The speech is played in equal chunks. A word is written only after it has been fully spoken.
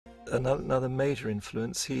another major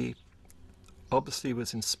influence, he obviously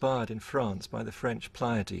was inspired in France by the French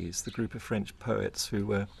Pleiades, the group of French poets who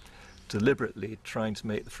were deliberately trying to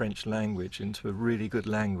make the French language into a really good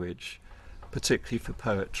language, particularly for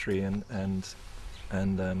poetry and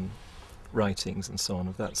writings and so on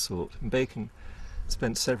of that sort. And Bacon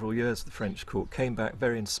spent several years at the French court, came back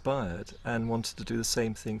very inspired and wanted to do the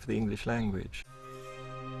same thing for the English language.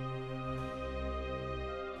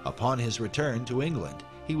 Upon his return to England,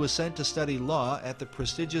 he was sent to study law at the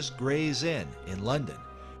prestigious Gray's Inn in London,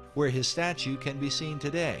 where his statue can be seen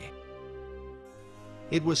today.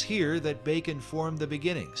 It was here that Bacon formed the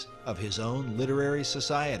beginnings of his own literary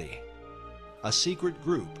society, a secret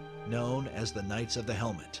group known as the Knights of the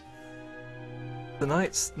Helmet. The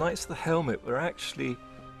Knights of the Helmet were actually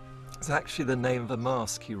the name of a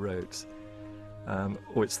masque he wrote,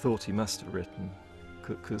 or it's thought he must have written,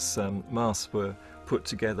 because masques were put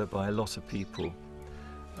together by a lot of people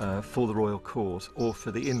for the royal court or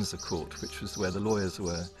for the Inns of Court, which was where the lawyers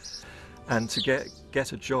were. And to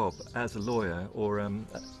get a job as a lawyer or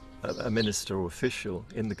a minister or official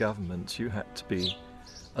in the government, you had to be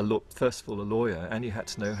first of all a lawyer, and you had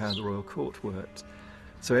to know how the royal court worked.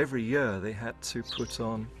 So every year they had to put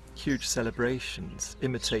on huge celebrations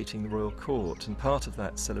imitating the royal court, and part of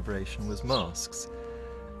that celebration was masks.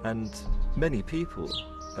 And many people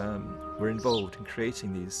were involved in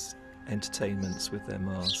creating these entertainments with their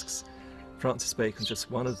masks. Francis Bacon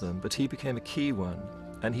just one of them, but he became a key one,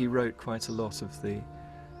 and he wrote quite a lot of the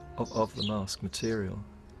mask material,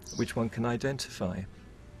 which one can identify.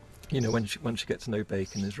 You know, once you get to know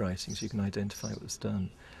Bacon and his writings, you can identify what was done.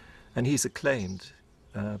 And he's acclaimed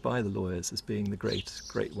by the lawyers as being the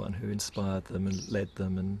great one who inspired them and led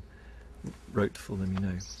them and wrote for them, you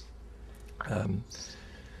know.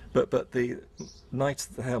 But the Knights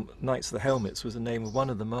of the Helmets was the name of one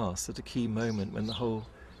of the masks at a key moment when the whole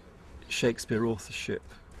Shakespeare authorship,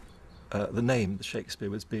 the name the Shakespeare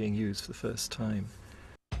was being used for the first time.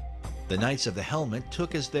 The Knights of the Helmet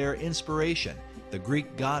took as their inspiration the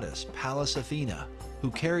Greek goddess Pallas Athena,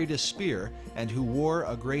 who carried a spear and who wore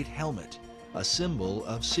a great helmet, a symbol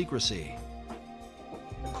of secrecy.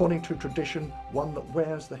 According to tradition, one that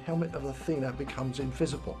wears the helmet of Athena becomes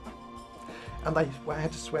invisible. And they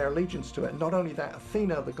had to swear allegiance to it. Not only that,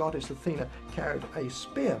 Athena, the goddess Athena, carried a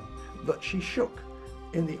spear that she shook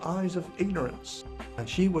in the eyes of ignorance. And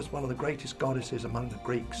she was one of the greatest goddesses among the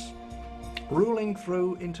Greeks, ruling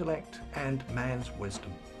through intellect and man's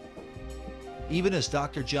wisdom. Even as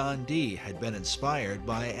Dr. John Dee had been inspired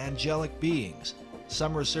by angelic beings,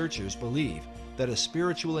 some researchers believe that a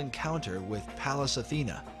spiritual encounter with Pallas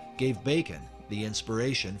Athena gave Bacon the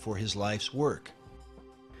inspiration for his life's work.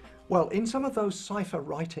 Well, in some of those cipher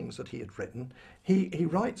writings that he had written, he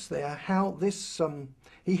writes there how this,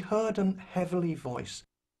 he heard an heavenly voice.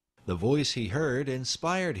 The voice he heard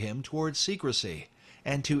inspired him towards secrecy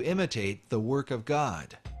and to imitate the work of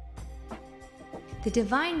God. The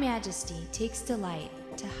Divine Majesty takes delight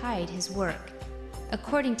to hide his work,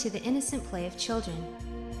 according to the innocent play of children.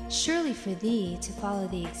 Surely for thee to follow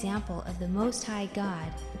the example of the Most High God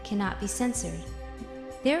cannot be censored.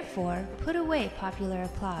 Therefore put away popular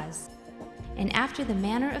applause, and after the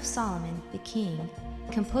manner of Solomon the king,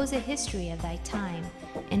 compose a history of thy time,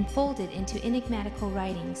 and fold it into enigmatical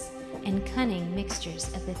writings and cunning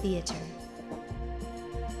mixtures of the theatre.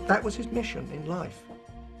 That was his mission in life.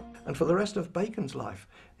 And for the rest of Bacon's life,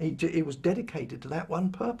 he was dedicated to that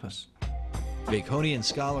one purpose. Baconian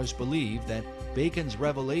scholars believe that Bacon's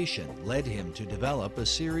revelation led him to develop a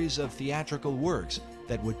series of theatrical works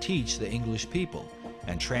that would teach the English people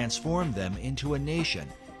and transform them into a nation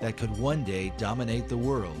that could one day dominate the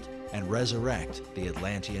world and resurrect the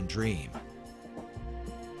Atlantean dream.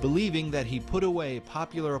 Believing that he put away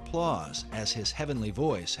popular applause as his heavenly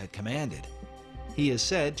voice had commanded, he is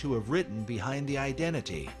said to have written behind the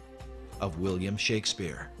identity of William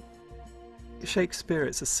Shakespeare. Shakespeare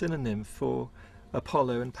is a synonym for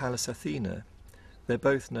Apollo and Pallas Athena. They're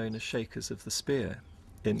both known as shakers of the spear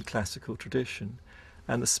in classical tradition,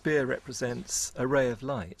 and the spear represents a ray of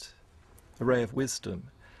light, a ray of wisdom,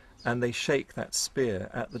 and they shake that spear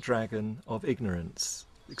at the dragon of ignorance.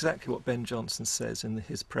 Exactly what Ben Jonson says in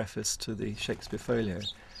his preface to the Shakespeare Folio,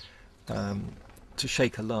 to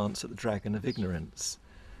shake a lance at the dragon of ignorance.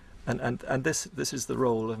 And this is the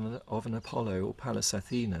role of an Apollo or Pallas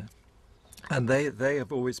Athena. And they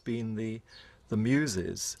have always been the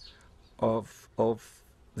muses of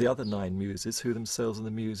the other 9 muses, who themselves are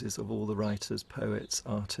the muses of all the writers, poets,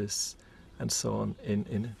 artists, and so on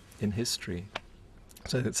in history.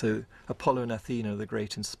 So Apollo and Athena are the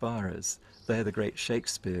great inspirers. They're the great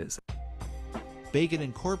Shakespeares. Bacon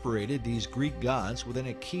incorporated these Greek gods within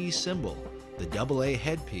a key symbol, the double-A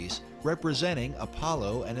headpiece representing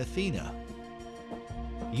Apollo and Athena.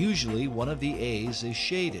 Usually one of the A's is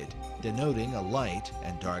shaded, denoting a light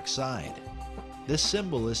and dark side. This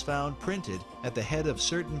symbol is found printed at the head of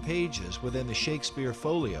certain pages within the Shakespeare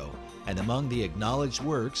folio and among the acknowledged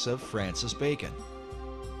works of Francis Bacon.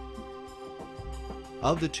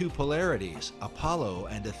 Of the two polarities, Apollo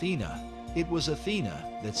and Athena, it was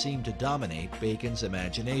Athena that seemed to dominate Bacon's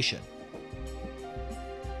imagination.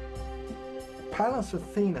 Pallas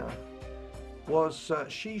Athena was,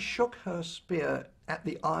 she shook her spear at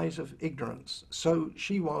the eyes of ignorance, so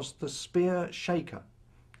she was the spear shaker.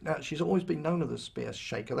 Now, she's always been known as the spear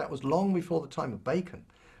shaker. That was long before the time of Bacon.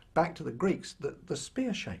 Back to the Greeks, the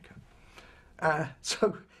spear shaker.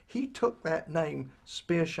 So he took that name,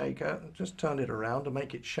 spear shaker, and just turned it around to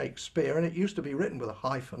make it Shakespeare, and it used to be written with a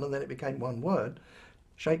hyphen, and then it became one word,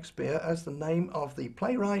 Shakespeare, as the name of the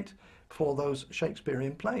playwright for those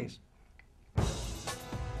Shakespearean plays.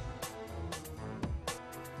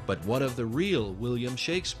 But what of the real William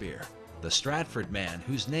Shakespeare, the Stratford man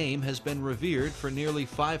whose name has been revered for nearly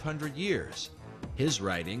 500 years? His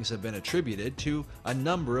writings have been attributed to a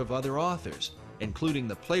number of other authors, including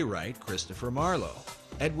the playwright Christopher Marlowe,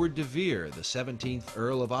 Edward de Vere, the 17th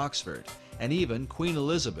Earl of Oxford, and even Queen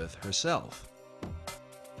Elizabeth herself.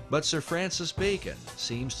 But Sir Francis Bacon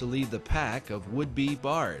seems to lead the pack of would-be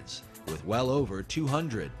bards, with well over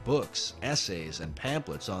 200 books, essays, and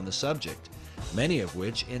pamphlets on the subject, many of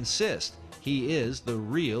which insist he is the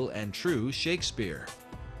real and true Shakespeare.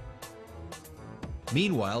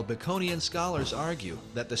 Meanwhile, Baconian scholars argue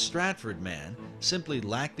that the Stratford man simply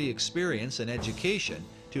lacked the experience and education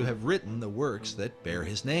to have written the works that bear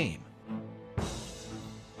his name.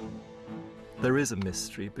 There is a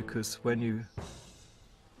mystery, because when you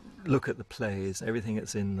look at the plays, everything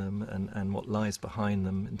that's in them and what lies behind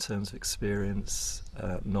them in terms of experience,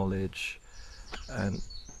 knowledge, and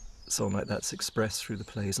so on like that's expressed through the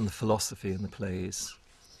plays, and the philosophy in the plays,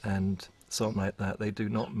 and so on like that, they do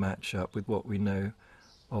not match up with what we know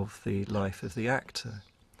of the life of the actor.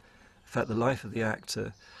 In fact, the life of the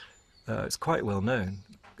actor is quite well known.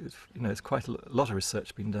 There's quite a lot of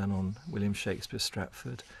research been done on William Shakespeare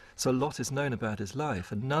Stratford, so a lot is known about his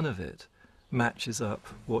life, and none of it matches up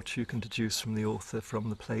what you can deduce from the author from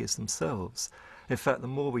the plays themselves. In fact, the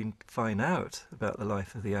more we find out about the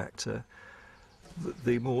life of the actor,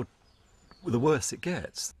 the worse it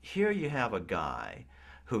gets. Here you have a guy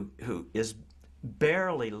who is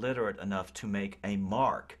barely literate enough to make a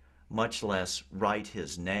mark, much less write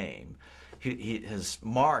his name. His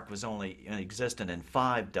mark was only existent in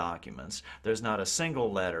 5 documents. There's not a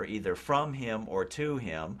single letter either from him or to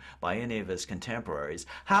him by any of his contemporaries.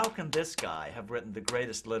 How can this guy have written the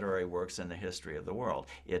greatest literary works in the history of the world?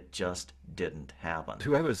 It just didn't happen.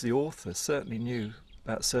 Whoever's the author certainly knew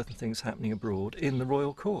about certain things happening abroad in the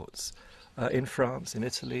royal courts, in France, in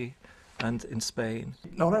Italy, and in Spain.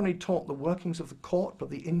 Not only taught the workings of the court, but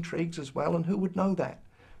the intrigues as well, and who would know that?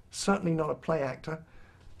 Certainly not a play actor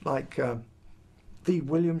like the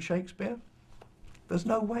William Shakespeare. There's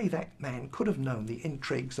no way that man could have known the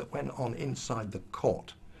intrigues that went on inside the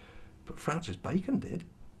court. But Francis Bacon did.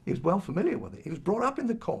 He was well familiar with it. He was brought up in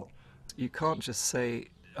the court. You can't just say,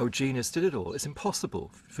 oh, genius did it all. It's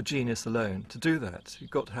impossible for genius alone to do that.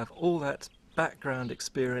 You've got to have all that background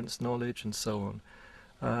experience, knowledge, and so on,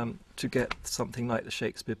 to get something like the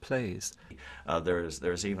Shakespeare plays.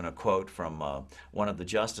 There's even a quote from one of the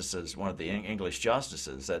justices, one of the English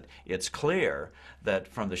justices, that it's clear that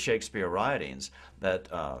from the Shakespeare writings that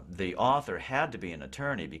the author had to be an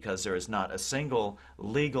attorney, because there is not a single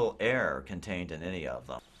legal error contained in any of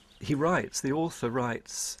them. He writes, the author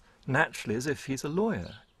writes naturally as if he's a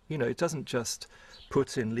lawyer. You know, it doesn't just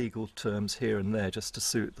put in legal terms here and there just to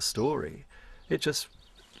suit the story. It just,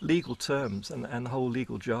 legal terms and the whole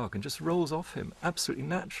legal jargon just rolls off him absolutely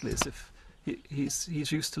naturally, as if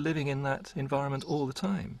he's used to living in that environment all the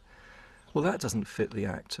time. Well, that doesn't fit the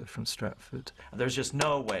actor from Stratford. There's just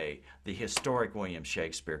no way the historic William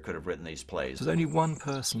Shakespeare could have written these plays. There's only one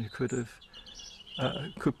person who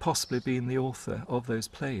could possibly be the author of those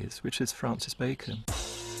plays, which is Francis Bacon.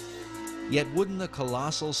 Yet wouldn't the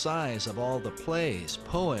colossal size of all the plays,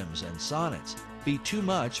 poems, and sonnets be too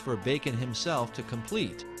much for Bacon himself to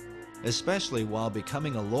complete, especially while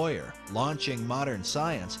becoming a lawyer, launching modern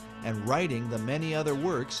science, and writing the many other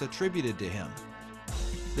works attributed to him?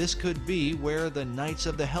 This could be where the Knights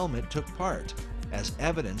of the Helmet took part, as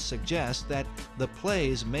evidence suggests that the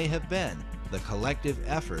plays may have been the collective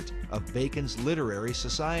effort of Bacon's literary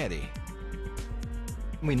society.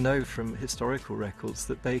 We know from historical records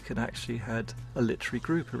that Bacon actually had a literary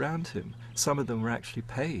group around him. Some of them were actually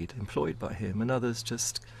paid, employed by him, and others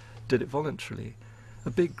just did it voluntarily.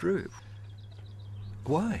 A big group.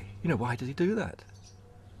 Why? Why did he do that?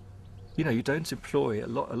 You don't employ a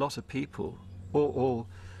lot of people, all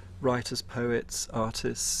writers, poets,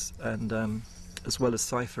 artists, and as well as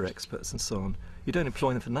cipher experts and so on. You don't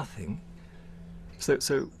employ them for nothing.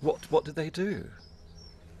 So what did they do?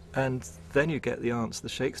 And then you get the answer, the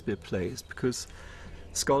Shakespeare plays, because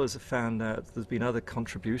scholars have found out there's been other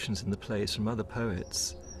contributions in the plays from other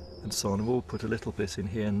poets and so on, and all put a little bit in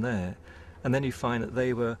here and there. And then you find that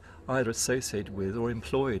they were either associated with or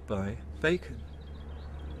employed by Bacon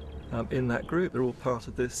in that group. They're all part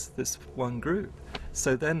of this one group.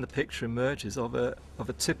 So then the picture emerges of a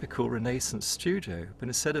typical Renaissance studio, but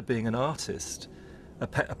instead of being an artist, a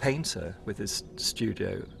painter with his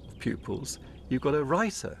studio of pupils, you've got a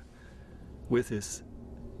writer with his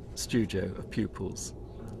studio of pupils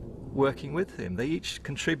working with him. They each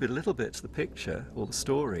contribute a little bit to the picture or the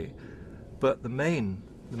story, but the main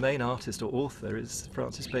artist or author is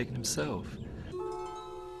Francis Bacon himself.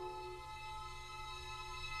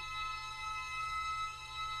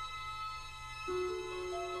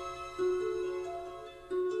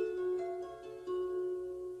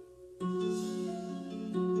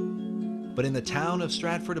 But in the town of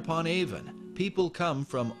Stratford-upon-Avon, people come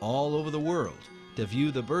from all over the world to view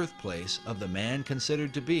the birthplace of the man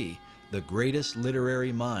considered to be the greatest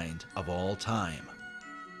literary mind of all time.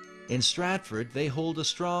 In Stratford, they hold a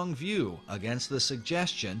strong view against the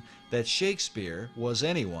suggestion that Shakespeare was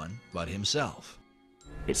anyone but himself.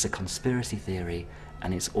 It's a conspiracy theory,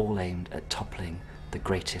 and it's all aimed at toppling the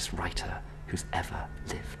greatest writer who's ever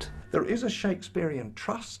lived. There is a Shakespearean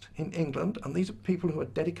trust in England, and these are people who are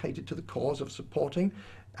dedicated to the cause of supporting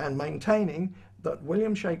and maintaining that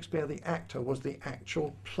William Shakespeare, the actor, was the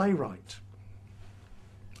actual playwright.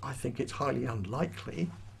 I think it's highly unlikely.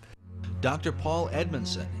 Dr. Paul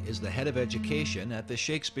Edmondson is the head of education at the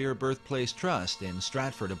Shakespeare Birthplace Trust in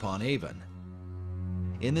Stratford-upon-Avon.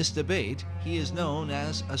 In this debate, he is known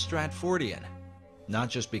as a Stratfordian, not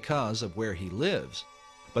just because of where he lives,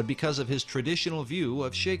 but because of his traditional view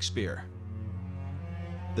of Shakespeare.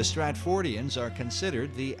 The Stratfordians are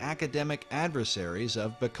considered the academic adversaries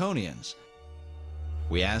of Baconians.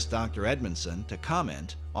 We asked Dr. Edmondson to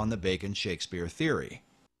comment on the Bacon-Shakespeare theory.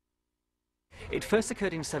 It first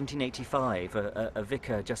occurred in 1785. A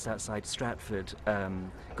vicar just outside Stratford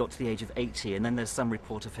got to the age of 80, and then there's some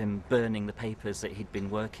report of him burning the papers that he'd been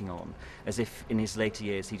working on, as if in his later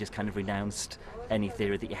years he just kind of renounced any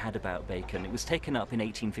theory that he had about Bacon. It was taken up in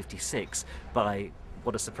 1856 by,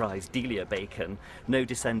 what a surprise, Delia Bacon, no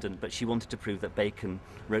descendant, but she wanted to prove that Bacon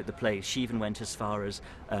wrote the plays. She even went as far as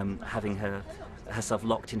having herself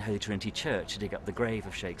locked in Holy Trinity Church to dig up the grave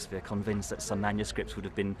of Shakespeare, convinced that some manuscripts would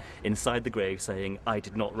have been inside the grave saying, "I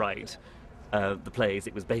did not write the plays,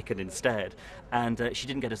 it was Bacon instead." And she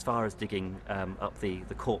didn't get as far as digging up the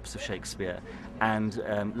corpse of Shakespeare,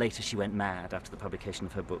 and later she went mad after the publication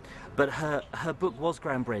of her book. But her book was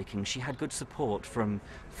groundbreaking. She had good support from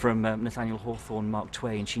Nathaniel Hawthorne, Mark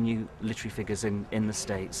Twain. She knew literary figures in the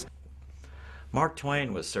States. Mark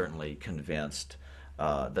Twain was certainly convinced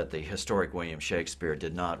that the historic William Shakespeare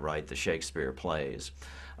did not write the Shakespeare plays.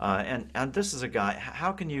 And this is a guy,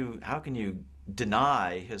 how can you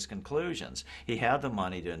deny his conclusions? He had the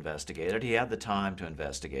money to investigate it. He had the time to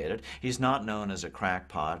investigate it. He's not known as a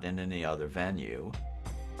crackpot in any other venue.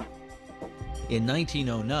 In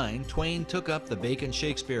 1909, Twain took up the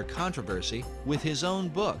Bacon-Shakespeare controversy with his own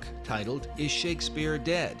book titled Is Shakespeare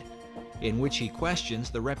Dead?, in which he questions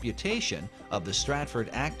the reputation of the Stratford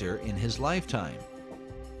actor in his lifetime.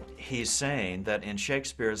 He's saying that in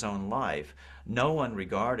Shakespeare's own life, no one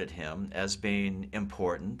regarded him as being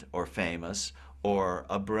important or famous or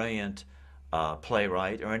a brilliant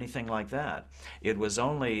playwright or anything like that. It was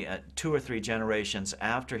only 2 or 3 generations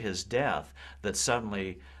after his death that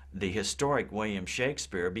suddenly the historic William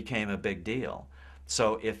Shakespeare became a big deal.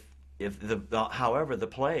 So however, the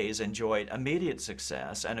plays enjoyed immediate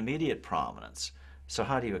success and immediate prominence. So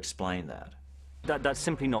how do you explain that? That's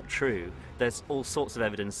simply not true. There's all sorts of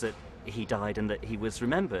evidence that he died and that he was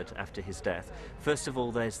remembered after his death. First of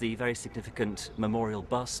all, there's the very significant memorial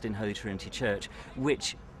bust in Holy Trinity Church,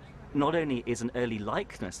 which not only is an early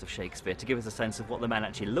likeness of Shakespeare to give us a sense of what the man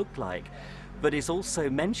actually looked like, but it also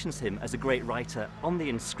mentions him as a great writer. On the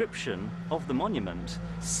inscription of the monument,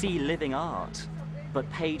 "See living art," but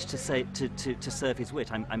paid to serve his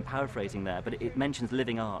wit. I'm paraphrasing there, but it mentions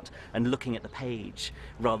living art and looking at the page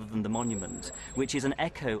rather than the monument, which is an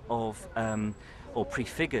echo of, or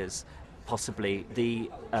prefigures, possibly the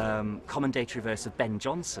commendatory verse of Ben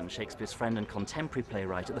Jonson, Shakespeare's friend and contemporary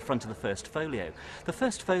playwright, at the front of the first folio. The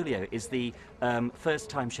first folio is the first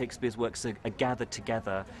time Shakespeare's works are gathered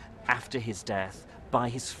together after his death by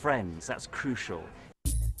his friends. That's crucial.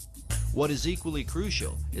 What is equally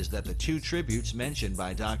crucial is that the two tributes mentioned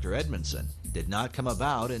by Dr. Edmondson did not come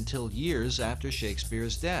about until years after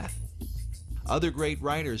Shakespeare's death. Other great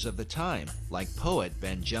writers of the time, like poet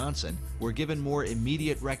Ben Jonson, were given more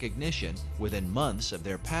immediate recognition within months of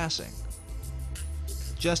their passing.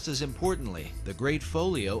 Just as importantly, the great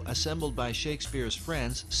folio assembled by Shakespeare's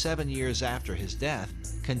friends 7 years after his death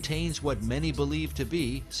contains what many believe to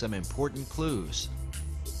be some important clues.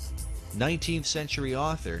 19th century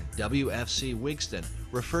author W.F.C. Wigston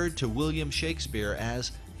referred to William Shakespeare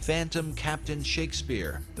as Phantom Captain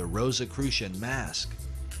Shakespeare, the Rosicrucian mask.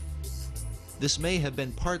 This may have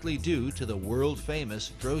been partly due to the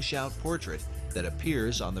world-famous Droeshout portrait that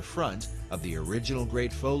appears on the front of the original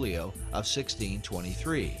Great Folio of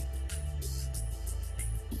 1623.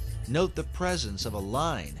 Note the presence of a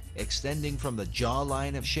line extending from the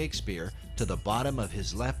jawline of Shakespeare to the bottom of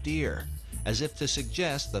his left ear, as if to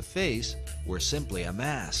suggest the face were simply a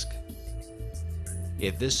mask.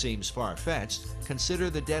 If this seems far-fetched, consider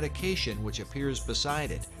the dedication which appears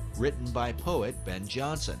beside it, written by poet Ben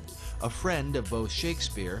Jonson, a friend of both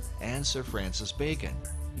Shakespeare and Sir Francis Bacon.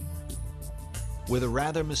 With a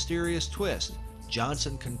rather mysterious twist,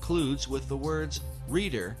 Jonson concludes with the words,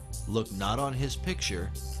 "Reader, look not on his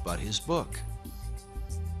picture, but his book."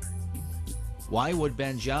 Why would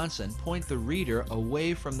Ben Jonson point the reader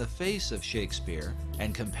away from the face of Shakespeare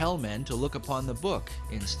and compel men to look upon the book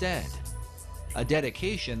instead? A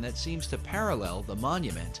dedication that seems to parallel the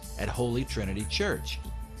monument at Holy Trinity Church.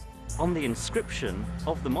 On the inscription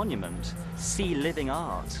of the monument, "See living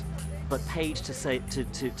art," but paid to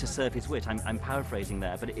serve his wit. I'm paraphrasing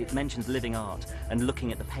there, but it mentions living art and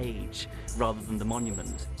looking at the page rather than the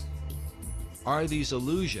monument. Are these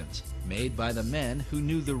allusions made by the men who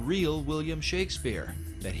knew the real William Shakespeare,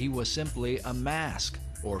 that he was simply a mask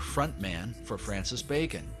or front man for Francis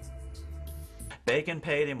Bacon? Bacon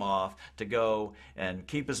paid him off to go and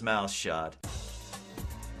keep his mouth shut.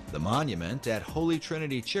 The monument at Holy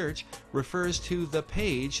Trinity Church refers to the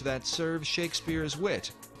page that serves Shakespeare's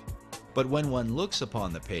wit. But when one looks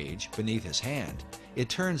upon the page beneath his hand, it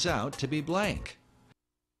turns out to be blank.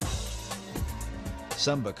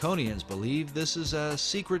 Some Baconians believe this is a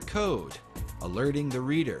secret code, alerting the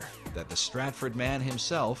reader that the Stratford man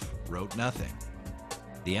himself wrote nothing.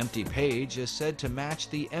 The empty page is said to match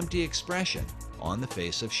the empty expression on the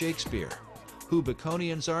face of Shakespeare, who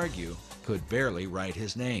Baconians argue could barely write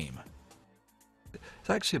his name. It's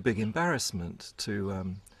actually a big embarrassment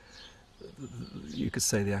to, you could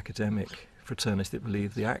say, the academic fraternity that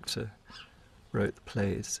believed the actor wrote the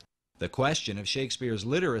plays. The question of Shakespeare's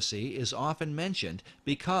literacy is often mentioned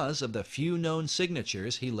because of the few known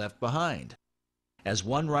signatures he left behind. As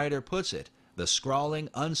one writer puts it, the scrawling,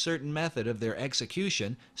 uncertain method of their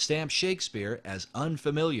execution stamps Shakespeare as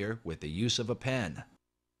unfamiliar with the use of a pen.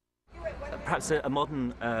 Perhaps a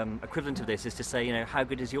modern equivalent of this is to say, you know, how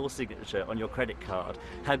good is your signature on your credit card?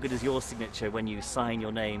 How good is your signature when you sign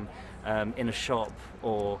your name in a shop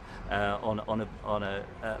or on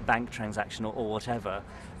a bank transaction or whatever?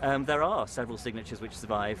 There are several signatures which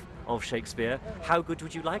survive of Shakespeare. How good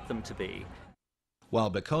would you like them to be? While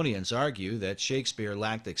Baconians argue that Shakespeare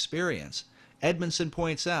lacked experience, Edmondson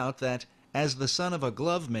points out that, as the son of a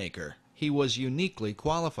glove maker, he was uniquely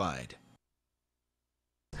qualified.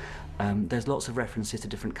 There's lots of references to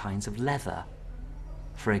different kinds of leather.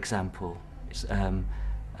 For example,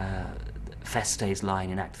 Feste's line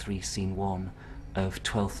in Act 3, Scene 1 of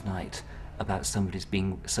Twelfth Night about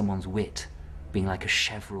someone's wit being like a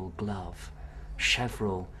cheverel glove.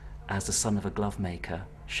 Cheverel, as the son of a glove maker,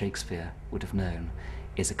 Shakespeare would have known,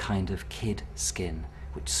 is a kind of kid skin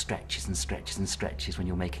which stretches and stretches and stretches when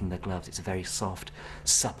you're making the gloves. It's a very soft,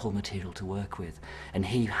 supple material to work with. And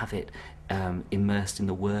here you have it immersed in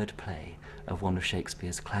the wordplay of one of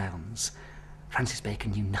Shakespeare's clowns. Francis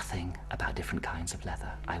Bacon knew nothing about different kinds of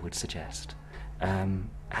leather, I would suggest.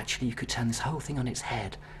 Actually, you could turn this whole thing on its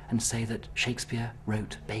head and say that Shakespeare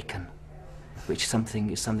wrote Bacon, which is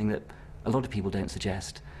something that a lot of people don't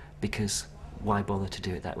suggest, because why bother to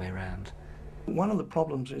do it that way around? One of the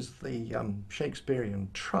problems is the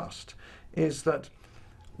Shakespearean trust is that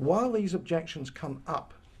while these objections come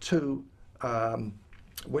up to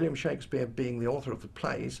William Shakespeare being the author of the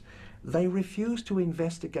plays, they refuse to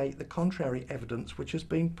investigate the contrary evidence which has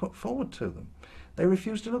been put forward to them. They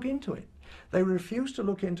refuse to look into it. They refuse to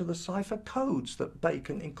look into the cipher codes that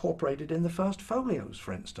Bacon incorporated in the first folios,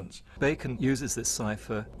 for instance. Bacon uses this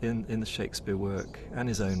cipher in the Shakespeare work and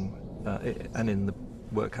his own, and in the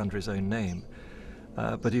work under his own name.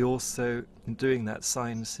 But he also, in doing that,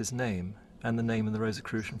 signs his name and the name of the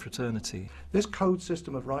Rosicrucian fraternity. This code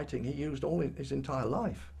system of writing he used all in his entire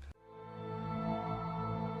life.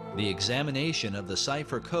 The examination of the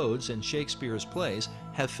cipher codes in Shakespeare's plays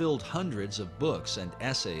have filled hundreds of books and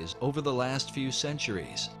essays over the last few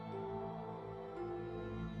centuries.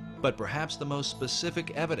 But perhaps the most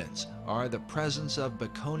specific evidence are the presence of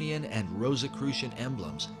Baconian and Rosicrucian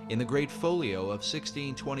emblems in the Great Folio of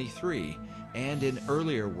 1623 and in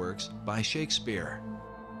earlier works by Shakespeare.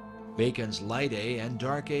 Bacon's light A and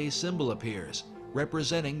dark A symbol appears,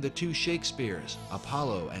 representing the two Shakespeares,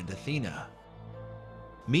 Apollo and Athena.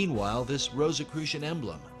 Meanwhile, this Rosicrucian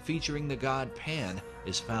emblem, featuring the god Pan,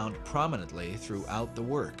 is found prominently throughout the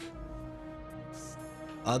work.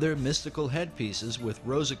 Other mystical headpieces with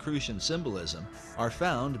Rosicrucian symbolism are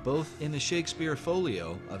found both in the Shakespeare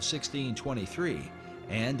Folio of 1623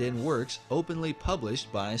 and in works openly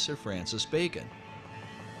published by Sir Francis Bacon.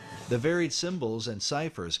 The varied symbols and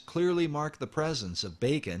ciphers clearly mark the presence of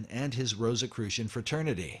Bacon and his Rosicrucian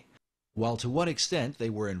fraternity, while to what extent they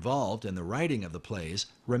were involved in the writing of the plays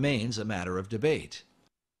remains a matter of debate.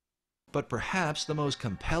 But perhaps the most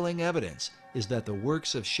compelling evidence is that the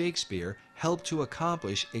works of Shakespeare helped to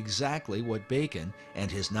accomplish exactly what Bacon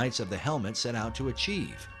and his Knights of the Helmet set out to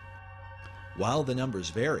achieve. While the numbers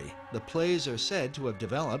vary, the plays are said to have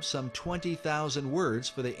developed some 20,000 words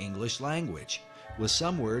for the English language, with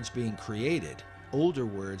some words being created, older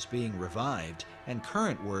words being revived, and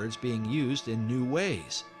current words being used in new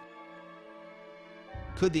ways.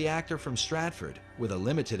 Could the actor from Stratford, with a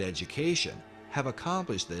limited education, have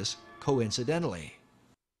accomplished this coincidentally?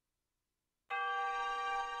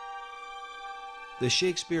 The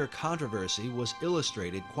Shakespeare controversy was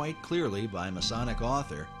illustrated quite clearly by Masonic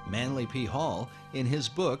author Manly P. Hall in his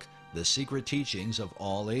book, The Secret Teachings of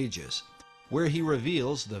All Ages, where he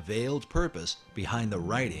reveals the veiled purpose behind the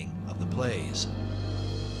writing of the plays.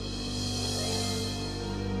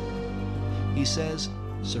 He says,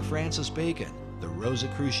 Sir Francis Bacon, the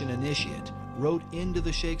Rosicrucian initiate, wrote into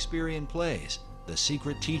the Shakespearean plays the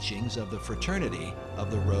secret teachings of the fraternity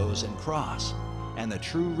of the Rose and Cross and the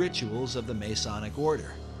true rituals of the Masonic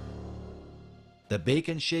order. The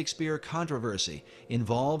Bacon-Shakespeare controversy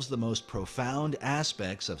involves the most profound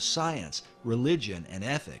aspects of science, religion, and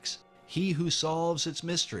ethics. He who solves its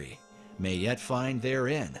mystery may yet find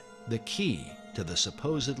therein the key to the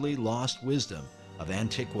supposedly lost wisdom of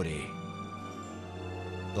antiquity.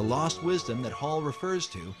 The lost wisdom that Hall refers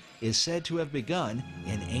to is said to have begun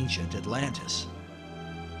in ancient Atlantis.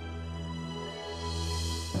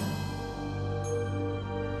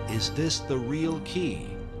 Is this the real key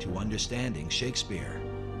to understanding Shakespeare?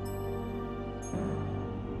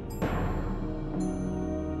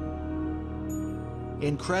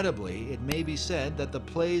 Incredibly, it may be said that the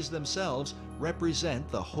plays themselves represent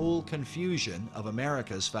the whole confusion of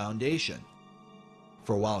America's foundation.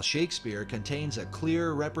 For while Shakespeare contains a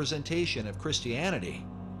clear representation of Christianity,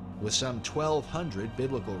 with some 1,200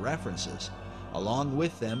 biblical references, along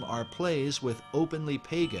with them are plays with openly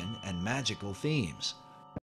pagan and magical themes.